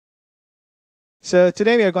So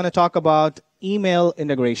today we are going to talk about email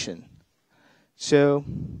integration. So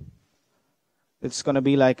it's going to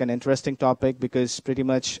be like an interesting topic because pretty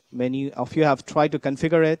much many of you have tried to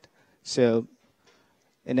configure it. So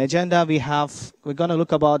in agenda we're going to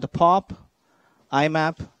look about the POP,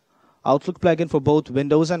 IMAP, Outlook plugin for both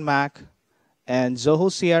Windows and Mac, and Zoho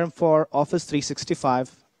CRM for Office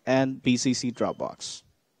 365 and BCC Dropbox.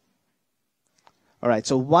 All right,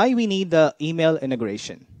 so why we need the email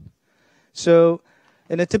integration? So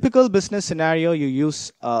in a typical business scenario, you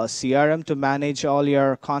use a CRM to manage all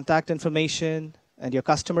your contact information and your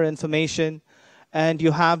customer information, and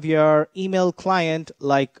you have your email client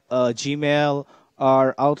like Gmail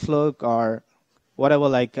or Outlook or whatever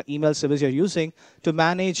like email service you're using to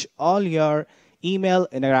manage all your email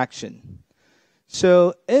interaction.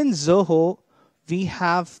 So in Zoho, we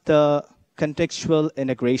have the contextual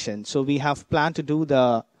integration. So we have planned to do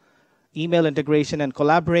the email integration and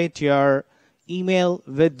collaborate your email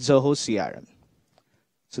with Zoho CRM.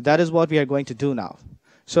 So that is what we are going to do now.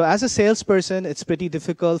 So as a salesperson, it's pretty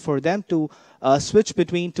difficult for them to switch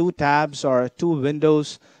between two tabs or two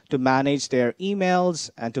windows to manage their emails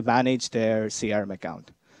and to manage their CRM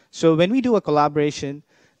account. So when we do a collaboration,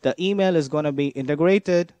 the email is going to be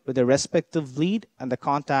integrated with the respective lead and the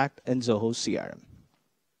contact in Zoho CRM.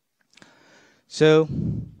 So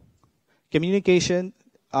communication,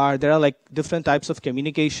 there are like different types of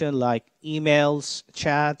communication like emails,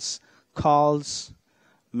 chats, calls,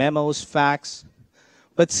 memos, fax.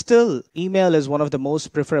 But still, email is one of the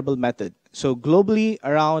most preferable method. So globally,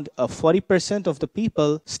 around 40% of the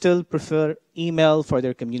people still prefer email for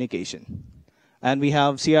their communication. And we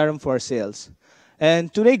have CRM for sales.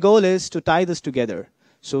 And today's goal is to tie this together.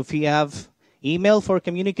 So if we have email for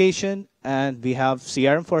communication and we have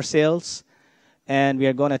CRM for sales, and we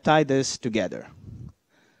are going to tie this together.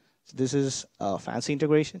 So this is a fancy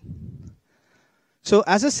integration. So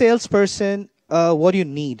as a salesperson, what do you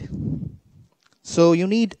need? So you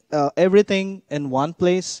need everything in one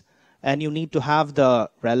place, and you need to have the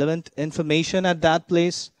relevant information at that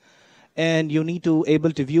place, and you need to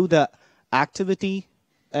able to view the activity,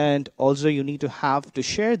 and also you need to have to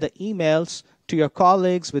share the emails to your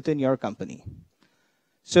colleagues within your company.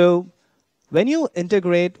 So when you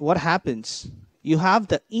integrate, what happens? You have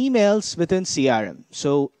the emails within CRM.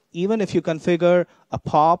 So even if you configure a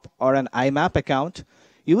POP or an IMAP account,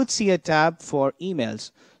 you would see a tab for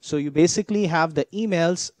emails. So you basically have the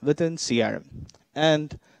emails within CRM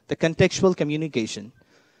and the contextual communication.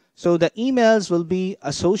 So the emails will be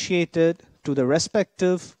associated to the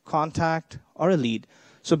respective contact or a lead.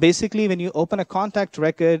 So basically, when you open a contact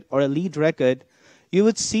record or a lead record, you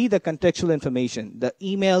would see the contextual information, the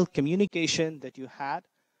email communication that you had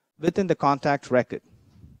within the contact record.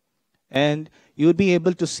 And you would be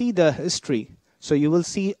able to see the history. So you will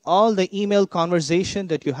see all the email conversation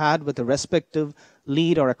that you had with the respective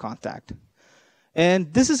lead or a contact.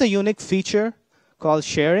 And this is a unique feature called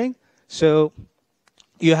sharing. So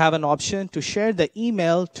you have an option to share the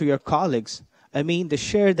email to your colleagues. I mean, to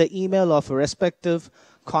share the email of a respective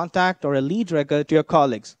contact or a lead record to your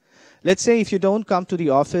colleagues. Let's say if you don't come to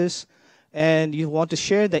the office and you want to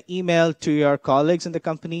share the email to your colleagues in the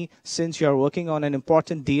company since you're working on an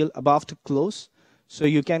important deal about to close, so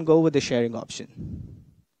you can go with the sharing option.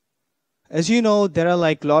 As you know, there are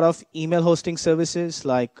like a lot of email hosting services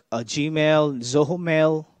like Gmail, Zoho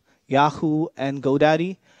Mail, Yahoo, and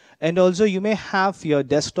GoDaddy. And also you may have your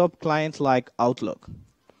desktop client like Outlook.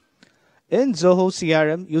 In Zoho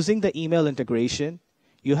CRM, using the email integration,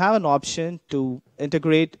 you have an option to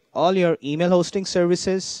integrate all your email hosting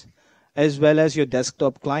services as well as your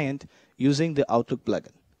desktop client using the Outlook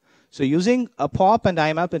plugin. So using a POP and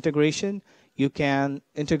IMAP integration, you can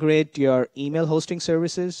integrate your email hosting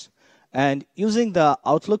services. And using the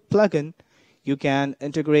Outlook plugin, you can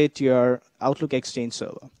integrate your Outlook Exchange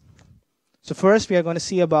server. So first, we are going to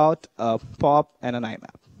see about a POP and an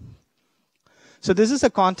IMAP. So this is a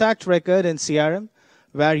contact record in CRM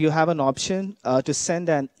where you have an option to send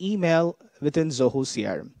an email within Zoho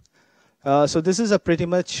CRM. So this is a pretty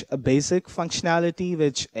much a basic functionality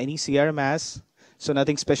which any CRM has. So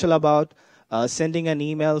nothing special about sending an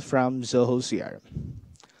email from Zoho CRM.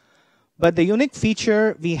 But the unique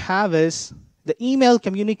feature we have is the email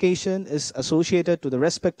communication is associated to the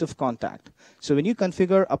respective contact. So when you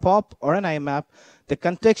configure a POP or an IMAP, the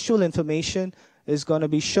contextual information is going to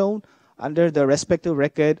be shown under the respective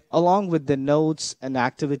record along with the notes and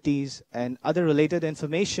activities and other related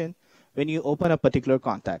information when you open a particular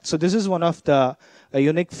contact. So this is one of the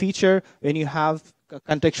unique feature when you have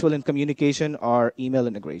contextual in communication or email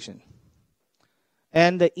integration.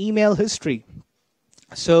 And the email history.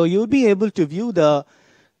 So you'll be able to view the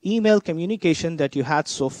email communication that you had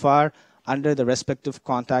so far under the respective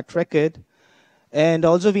contact record. And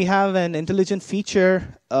also we have an intelligent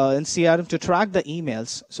feature in CRM to track the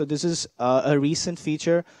emails. So this is a recent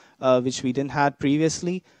feature which we didn't have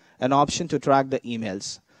previously, an option to track the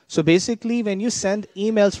emails. So basically, when you send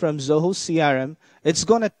emails from Zoho CRM, it's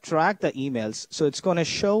going to track the emails. So it's going to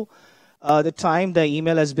show the time the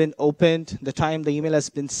email has been opened, the time the email has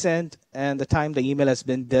been sent, and the time the email has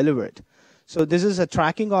been delivered. So this is a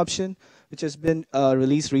tracking option which has been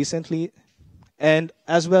released recently. And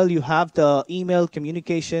as well, you have the email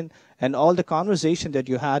communication and all the conversation that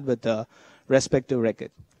you had with the respective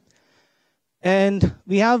record. And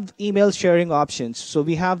we have email sharing options. So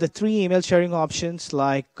we have the 3 email sharing options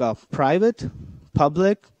like private,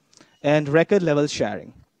 public, and record level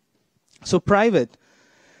sharing. So private.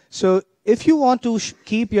 So if you want to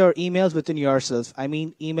keep your emails within yourself, I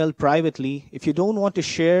mean email privately, if you don't want to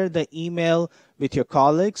share the email with your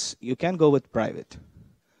colleagues, you can go with private.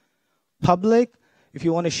 Public, if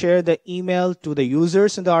you want to share the email to the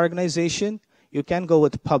users in the organization, you can go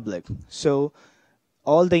with public. So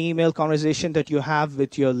all the email conversation that you have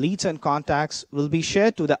with your leads and contacts will be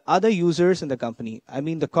shared to the other users in the company. I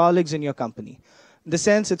mean the colleagues in your company. In the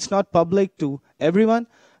sense, it's not public to everyone.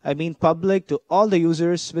 I mean public to all the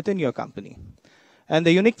users within your company. And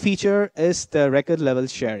the unique feature is the record level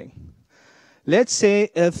sharing. Let's say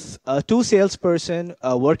if 2 salesperson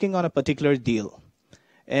are working on a particular deal,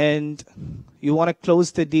 and you want to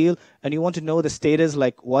close the deal, and you want to know the status,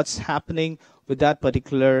 like what's happening with that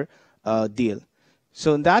particular deal.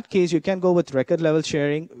 So in that case, you can go with record level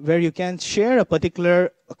sharing, where you can share a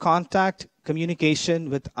particular contact communication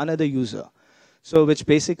with another user. So which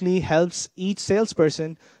basically helps each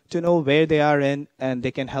salesperson to know where they are in, and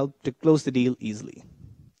they can help to close the deal easily.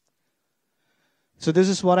 So this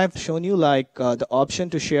is what I've shown you, like the option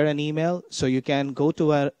to share an email. So you can go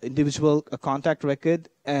to an individual contact record,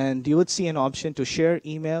 and you would see an option to share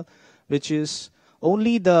email, which is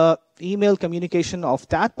only the email communication of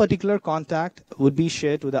that particular contact would be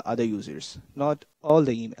shared to the other users, not all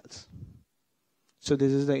the emails. So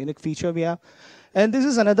this is the unique feature we have. And this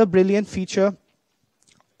is another brilliant feature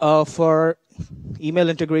for email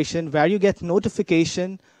integration, where you get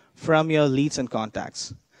notification from your leads and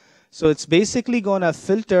contacts. So it's basically going to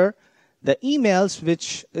filter the emails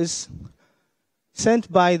which is sent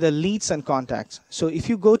by the leads and contacts. So if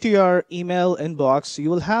you go to your email inbox, you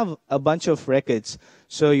will have a bunch of records.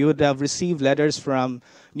 So you would have received newsletter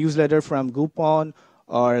from Groupon,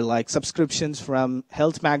 or like subscriptions from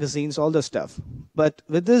health magazines, all the stuff. But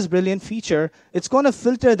with this brilliant feature, it's going to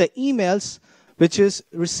filter the emails which is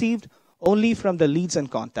received only from the leads and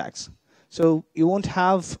contacts. So you won't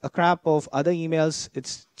have a crap of other emails.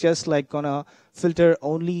 It's just like going to filter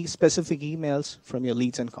only specific emails from your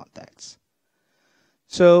leads and contacts.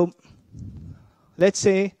 So let's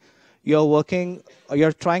say you're working, or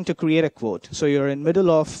you're trying to create a quote. So you're in middle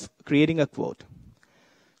of creating a quote.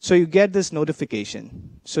 So you get this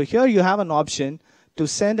notification. So here you have an option to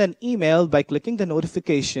send an email by clicking the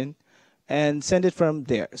notification and send it from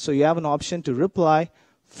there. So you have an option to reply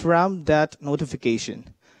from that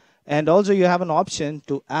notification. And also you have an option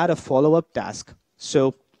to add a follow-up task.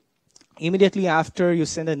 So immediately after you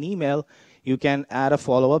send an email, you can add a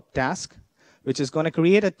follow-up task, which is going to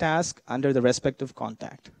create a task under the respective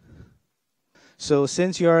contact. So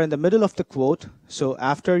since you're in the middle of the quote, so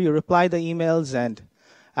after you reply the emails and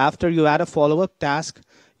after you add a follow-up task,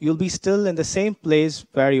 you'll be still in the same place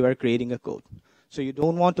where you are creating a quote. So you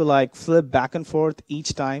don't want to like flip back and forth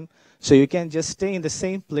each time. So you can just stay in the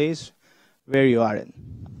same place where you are in.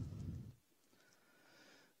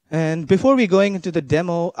 And before we going into the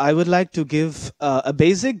demo, I would like to give a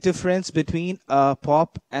basic difference between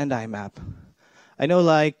POP and IMAP. I know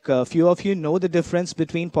like a few of you know the difference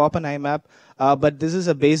between POP and IMAP, but this is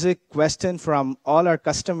a basic question from all our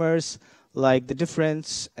customers, like the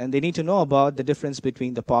difference, and they need to know about the difference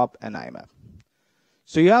between the POP and IMAP.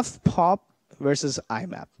 So you have POP versus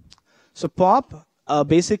IMAP. So POP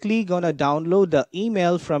basically gonna download the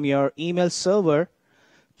email from your email server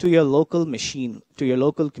to your local machine, to your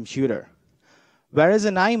local computer. Whereas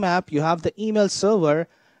in IMAP, you have the email server,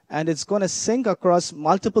 and it's going to sync across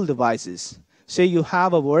multiple devices. Say you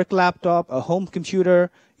have a work laptop, a home computer,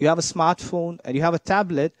 you have a smartphone, and you have a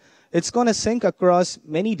tablet. It's going to sync across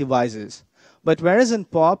many devices. But whereas in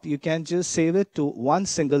POP, you can just save it to one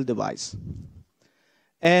single device.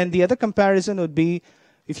 And the other comparison would be,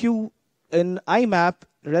 if you, in IMAP,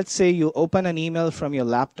 let's say you open an email from your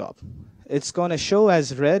laptop. It's going to show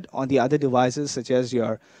as read on the other devices, such as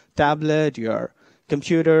your tablet, your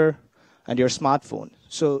computer, and your smartphone.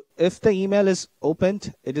 So if the email is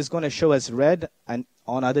opened, it is going to show as read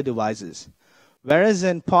on other devices. Whereas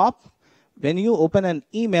in POP, when you open an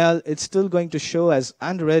email, it's still going to show as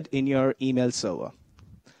unread in your email server.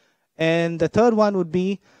 And the third one would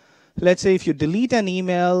be, let's say if you delete an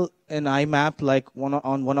email in IMAP, like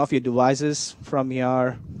on one of your devices from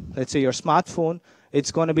your, let's say your smartphone,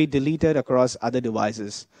 it's going to be deleted across other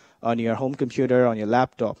devices on your home computer, on your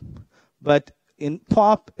laptop. But in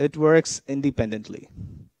POP, it works independently.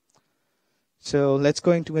 So let's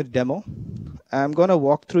go into a demo. I'm going to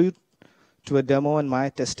walk through to a demo in my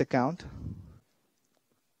test account.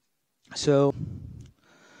 So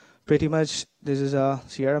pretty much this is a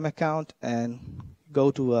CRM account, and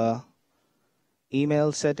go to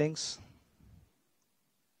email settings.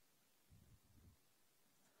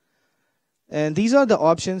 And these are the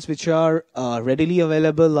options which are readily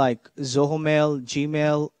available, like Zoho Mail,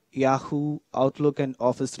 Gmail, Yahoo, Outlook, and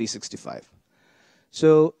Office 365.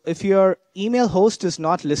 So if your email host is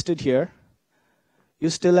not listed here, you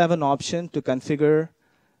still have an option to configure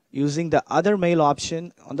using the other mail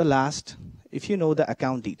option on the last if you know the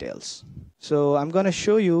account details. So I'm going to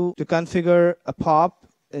show you to configure a POP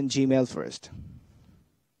in Gmail first.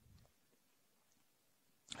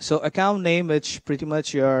 So account name, which pretty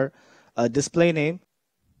much your display name.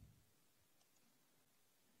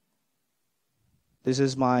 This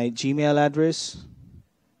is my Gmail address.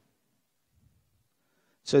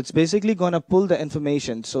 So it's basically going to pull the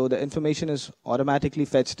information. So the information is automatically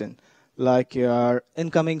fetched in, like your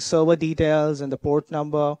incoming server details and the port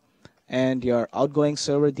number, and your outgoing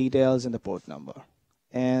server details and the port number.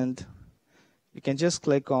 And you can just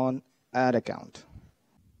click on Add Account.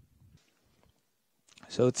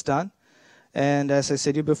 So it's done. And as I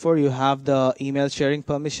said you before, you have the email sharing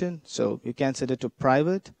permission. So you can set it to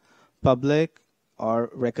private, public, or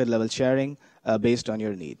record level sharing based on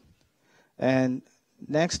your need. And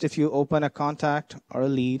next, if you open a contact or a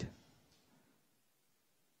lead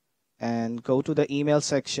and go to the email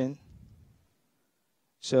section,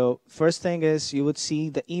 so first thing is you would see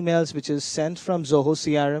the emails which is sent from Zoho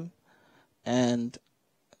CRM, and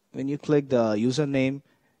when you click the username,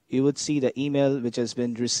 you would see the email which has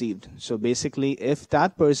been received. So basically, if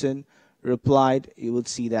that person replied, you would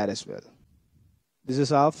see that as well. This is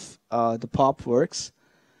how the POP works,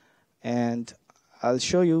 and I'll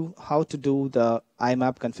show you how to do the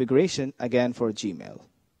IMAP configuration again for Gmail.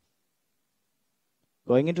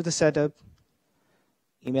 Going into the setup,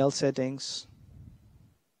 email settings.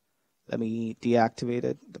 Let me deactivate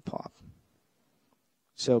it, the POP.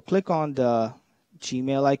 So click on the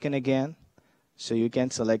Gmail icon again, so you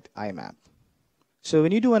can select IMAP. So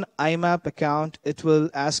when you do an IMAP account, it will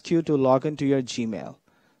ask you to log into your Gmail.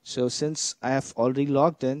 So since I have already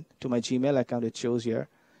logged in to my Gmail account, it shows here.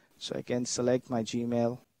 So I can select my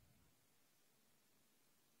Gmail,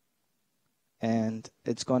 and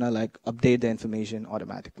it's gonna like update the information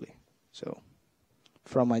automatically. So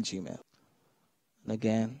from my Gmail. And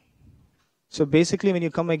again. So basically when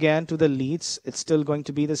you come again to the leads, it's still going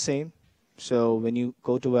to be the same. So when you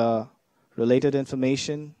go to a related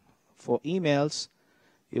information for emails,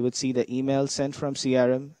 you would see the email sent from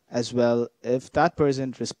CRM as well. If that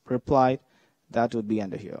person replied, that would be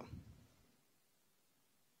under here.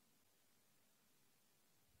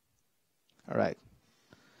 All right.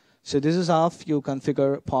 So this is how you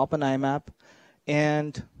configure POP and IMAP.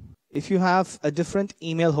 And if you have a different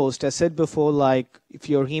email host, as said before, like if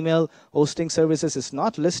your email hosting services is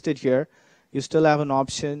not listed here, you still have an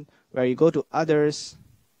option where you go to others,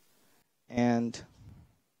 and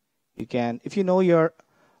you can, if you know your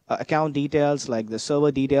account details, like the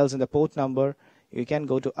server details and the port number, you can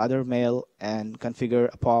go to other mail and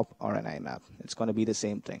configure a POP or an IMAP. It's going to be the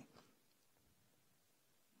same thing.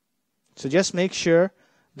 So just make sure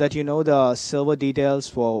that you know the server details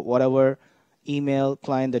for whatever email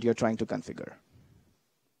client that you're trying to configure.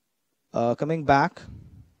 Coming back,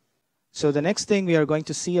 so the next thing we are going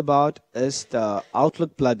to see about is the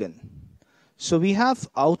Outlook plugin. So we have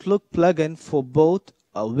Outlook plugin for both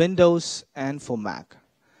Windows and for Mac.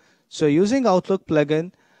 So using Outlook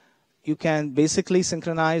plugin, you can basically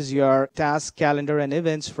synchronize your task, calendar, and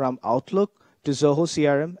events from Outlook to Zoho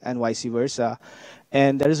CRM and vice versa.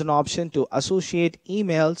 And there is an option to associate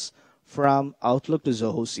emails from Outlook to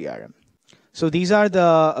Zoho CRM. So these are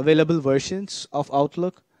the available versions of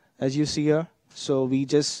Outlook, as you see here. So we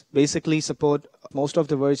just basically support most of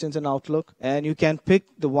the versions in Outlook, and you can pick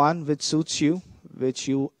the one which suits you, which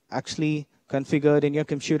you actually configured in your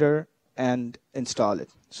computer, and install it.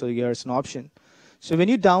 So here's an option. So when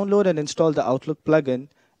you download and install the Outlook plugin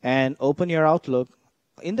and open your Outlook,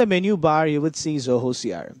 in the menu bar you would see Zoho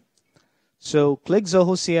CRM. So click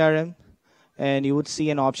Zoho CRM, and you would see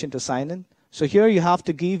an option to sign in. So here you have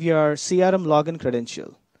to give your CRM login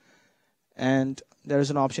credential. And there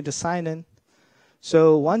is an option to sign in.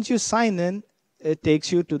 So once you sign in, it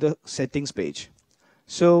takes you to the settings page.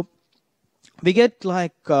 So we get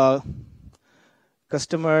like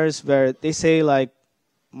customers where they say like,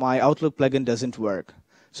 my Outlook plugin doesn't work.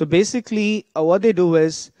 So basically what they do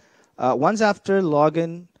is once after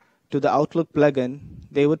login to the Outlook plugin,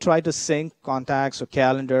 they would try to sync contacts or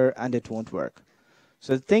calendar and it won't work.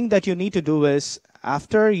 So the thing that you need to do is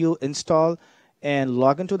after you install and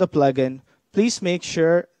log into the plugin, please make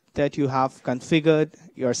sure that you have configured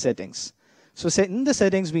your settings. So in the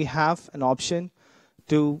settings, we have an option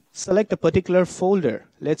to select a particular folder.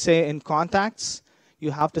 Let's say in contacts,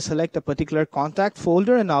 you have to select a particular contact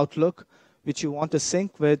folder in Outlook, which you want to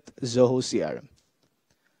sync with Zoho CRM.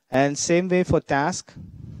 And same way for task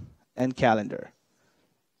and calendar.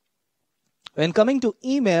 When coming to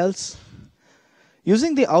emails,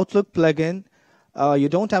 using the Outlook plugin, you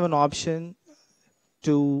don't have an option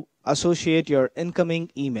to associate your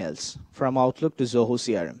incoming emails from Outlook to Zoho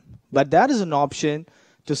CRM. But that is an option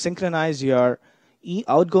to synchronize your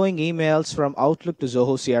outgoing emails from Outlook to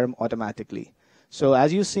Zoho CRM automatically. So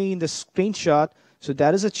as you see in the screenshot, so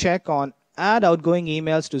there is a check on add outgoing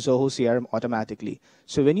emails to Zoho CRM automatically.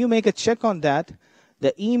 So when you make a check on that,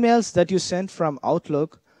 the emails that you send from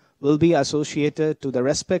Outlook will be associated to the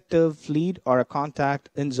respective lead or a contact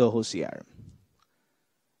in Zoho CRM.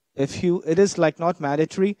 It is like not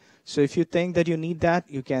mandatory, so if you think that you need that,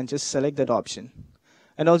 you can just select that option.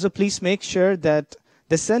 And also please make sure that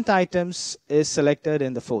the sent items is selected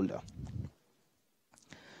in the folder.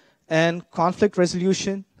 And conflict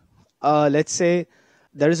resolution, let's say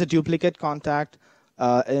there is a duplicate contact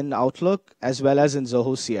in Outlook as well as in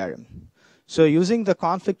Zoho CRM. So using the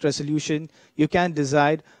conflict resolution, you can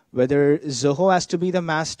decide whether Zoho has to be the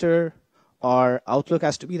master or Outlook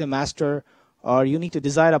has to be the master, or you need to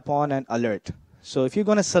decide upon an alert. So if you're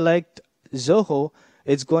going to select Zoho,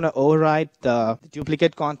 it's going to override the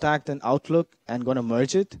duplicate contact in Outlook and going to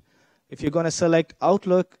merge it. If you're going to select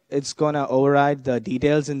Outlook, it's going to override the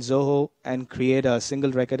details in Zoho and create a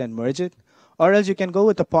single record and merge it. Or else you can go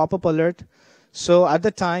with a pop-up alert. So at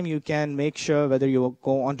the time, you can make sure whether you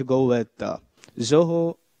want to go with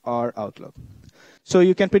Zoho or Outlook. So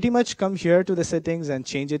you can pretty much come here to the settings and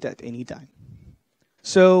change it at any time.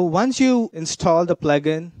 So once you install the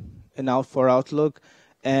plugin for Outlook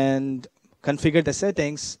and configure the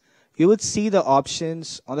settings, you would see the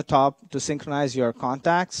options on the top to synchronize your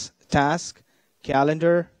contacts, task,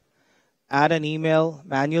 calendar, add an email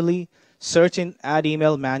manually, search and add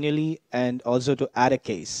email manually, and also to add a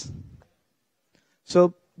case.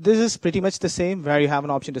 So this is pretty much the same where you have an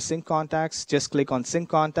option to sync contacts. Just click on sync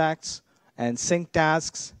contacts and sync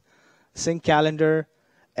tasks, sync calendar,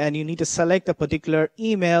 and you need to select a particular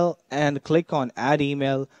email and click on add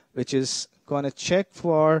email, which is going to check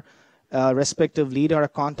for a respective lead or a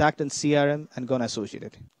contact in CRM and going to associate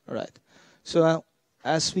it. All right. So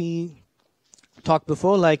as we talked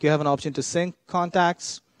before, like you have an option to sync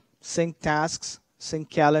contacts, sync tasks, sync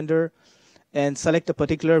calendar, and select a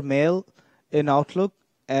particular mail in Outlook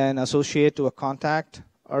and associate to a contact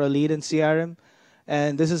or a lead in CRM.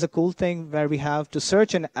 And this is a cool thing where we have to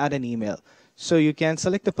search and add an email. So you can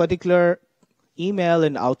select a particular email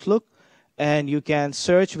in Outlook and you can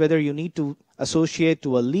search whether you need to associate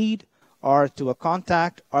to a lead or to a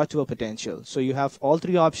contact or to a potential. So you have all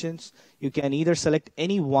three options. You can either select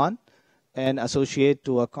any one and associate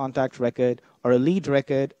to a contact record or a lead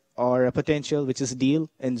record or a potential, which is deal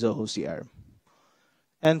in Zoho CRM.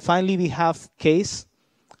 And finally, we have case,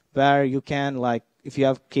 where you can, like, if you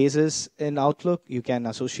have cases in Outlook, you can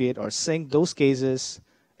associate or sync those cases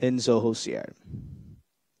in Zoho CRM.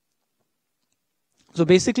 So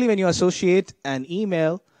basically, when you associate an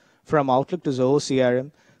email from Outlook to Zoho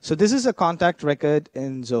CRM, so this is a contact record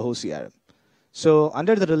in Zoho CRM. So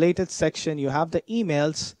under the related section, you have the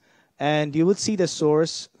emails, and you would see the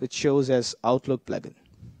source, which shows as Outlook plugin.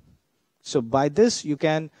 So by this, you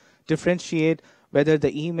can differentiate whether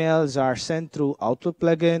the emails are sent through Outlook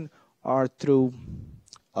plugin or through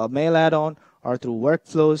a mail add-on or through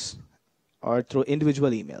workflows or through individual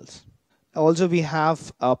emails. Also, we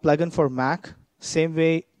have a plugin for Mac. Same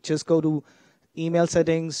way, just go to email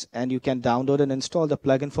settings and you can download and install the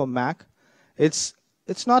plugin for Mac. It's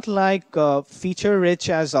not like feature-rich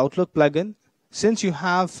as Outlook plugin. Since you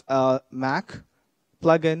have a Mac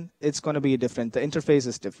plugin, it's going to be different. The interface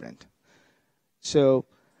is different. So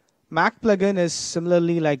Mac plugin is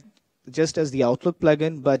similarly like just as the Outlook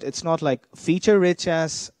plugin, but it's not like feature-rich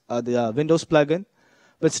as the Windows plugin.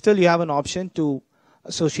 But still, you have an option to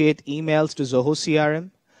associate emails to Zoho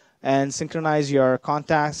CRM and synchronize your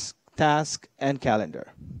contacts, task, and calendar.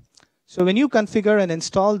 So when you configure and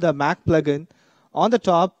install the Mac plugin, on the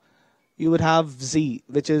top, you would have Z,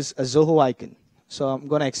 which is a Zoho icon. So I'm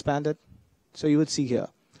going to expand it. So you would see here.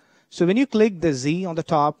 So when you click the Z on the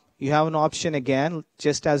top, you have an option again,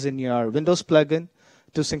 just as in your Windows plugin,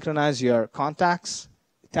 to synchronize your contacts,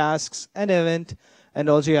 tasks, and event. And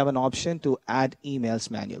also you have an option to add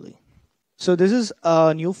emails manually. So this is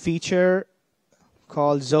a new feature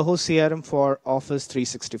called Zoho CRM for Office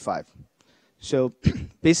 365. So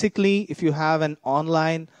basically, if you have an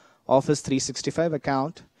online Office 365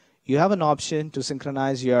 account, you have an option to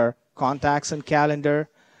synchronize your contacts and calendar.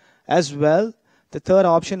 As well, the third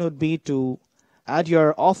option would be to add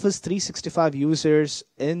your Office 365 users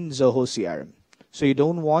in Zoho CRM. So you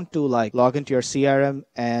don't want to log into your CRM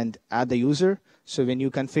and add the user. So when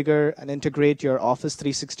you configure and integrate your Office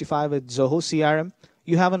 365 with Zoho CRM,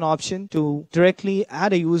 you have an option to directly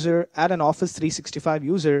add an Office 365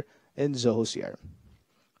 user in Zoho CRM.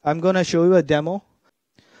 I'm going to show you a demo.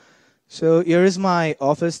 So here is my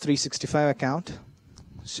Office 365 account.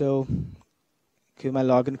 So give my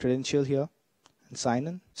login credential here and sign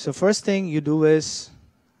in. So first thing you do is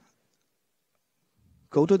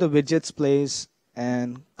go to the widgets place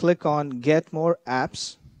and click on Get More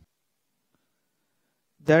Apps.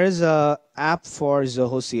 There is a app for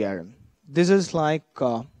Zoho CRM. This is like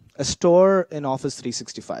a store in Office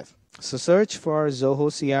 365. So search for Zoho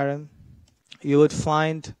CRM. You would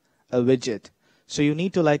find a widget. So you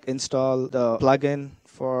need to install the plugin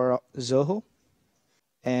for Zoho.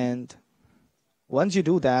 And once you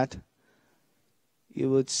do that, you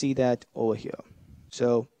would see that over here.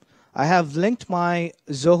 So I have linked my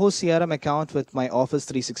Zoho CRM account with my Office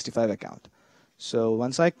 365 account. So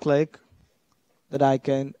once I click that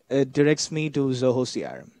icon, it directs me to Zoho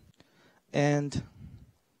CRM. And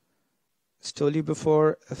as told you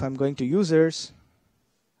before, if I'm going to users,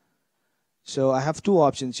 so I have two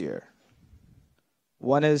options here.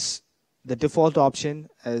 One is the default option,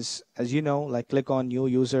 as you know, click on new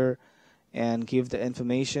user and give the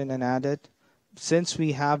information and add it. Since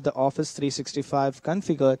we have the Office 365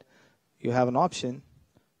 configured, you have an option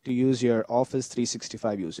to use your Office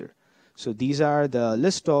 365 user. So these are the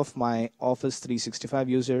list of my Office 365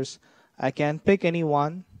 users. I can pick any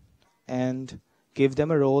one and give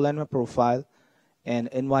them a role and a profile and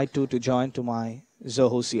invite to join to my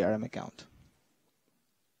Zoho CRM account.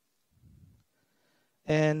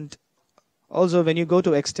 And also when you go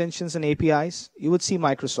to extensions and APIs, you would see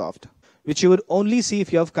Microsoft, which you would only see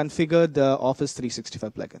if you have configured the Office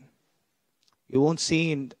 365 plugin. You won't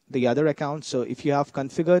see in the other accounts. So if you have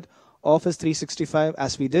configured Office 365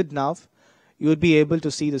 as we did now, you would be able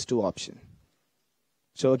to see these two options.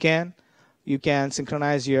 So again, you can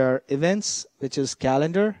synchronize your events, which is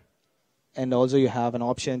calendar, and also you have an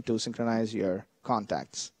option to synchronize your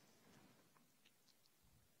contacts.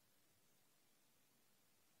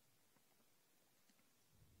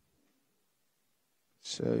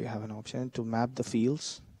 So you have an option to map the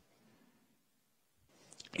fields.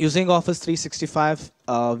 Using Office 365,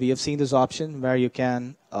 we have seen this option where you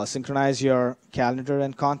can synchronize your calendar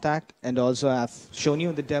and contact, and also I've shown you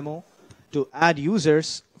in the demo to add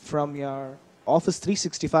users from your Office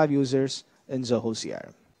 365 users in Zoho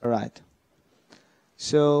CRM. All right.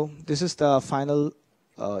 So this is the final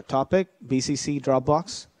topic, BCC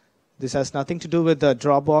Dropbox. This has nothing to do with the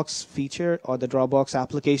Dropbox feature or the Dropbox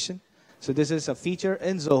application. So this is a feature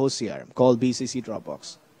in Zoho CRM called BCC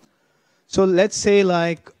Dropbox. So let's say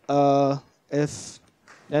if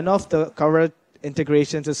none of the covered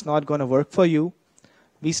integrations is not going to work for you,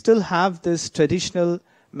 we still have this traditional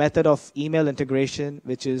method of email integration,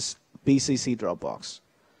 which is BCC Dropbox.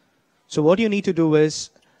 So what you need to do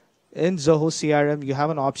is, in Zoho CRM, you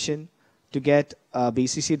have an option to get a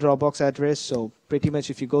BCC Dropbox address. So pretty much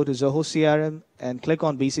if you go to Zoho CRM and click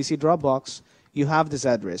on BCC Dropbox, you have this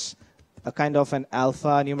address, a kind of an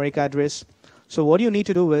alphanumeric address. So what you need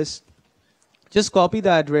to do is just copy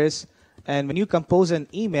the address, and when you compose an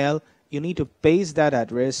email, you need to paste that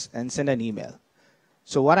address and send an email.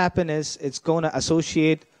 So what happens is it's going to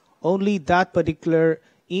associate only that particular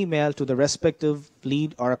email to the respective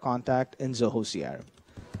lead or a contact in Zoho CRM.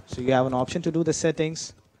 So you have an option to do the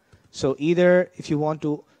settings. So either if you want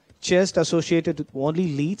to just associate it with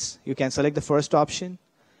only leads, you can select the first option.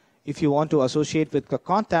 If you want to associate with the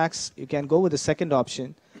contacts, you can go with the second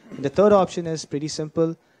option. And the third option is pretty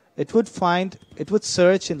simple. It would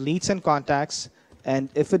search in leads and contacts, and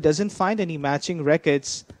if it doesn't find any matching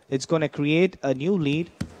records, it's going to create a new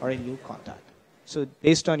lead or a new contact. So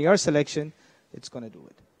based on your selection, it's going to do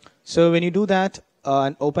it. So when you do that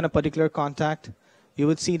and open a particular contact, you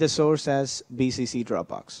would see the source as BCC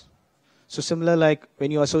Dropbox. So similar like when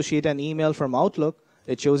you associate an email from Outlook,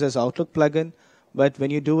 it shows as Outlook plugin, but when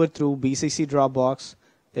you do it through BCC Dropbox,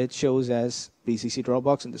 it shows as BCC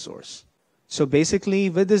Dropbox in the source. So basically,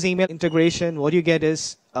 with this email integration, what you get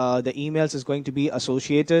is the emails is going to be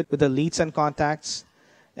associated with the leads and contacts.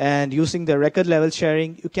 And using the record level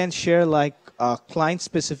sharing, you can share like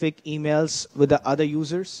client-specific emails with the other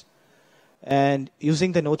users. And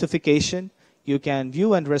using the notification, you can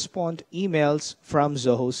view and respond emails from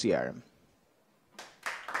Zoho CRM.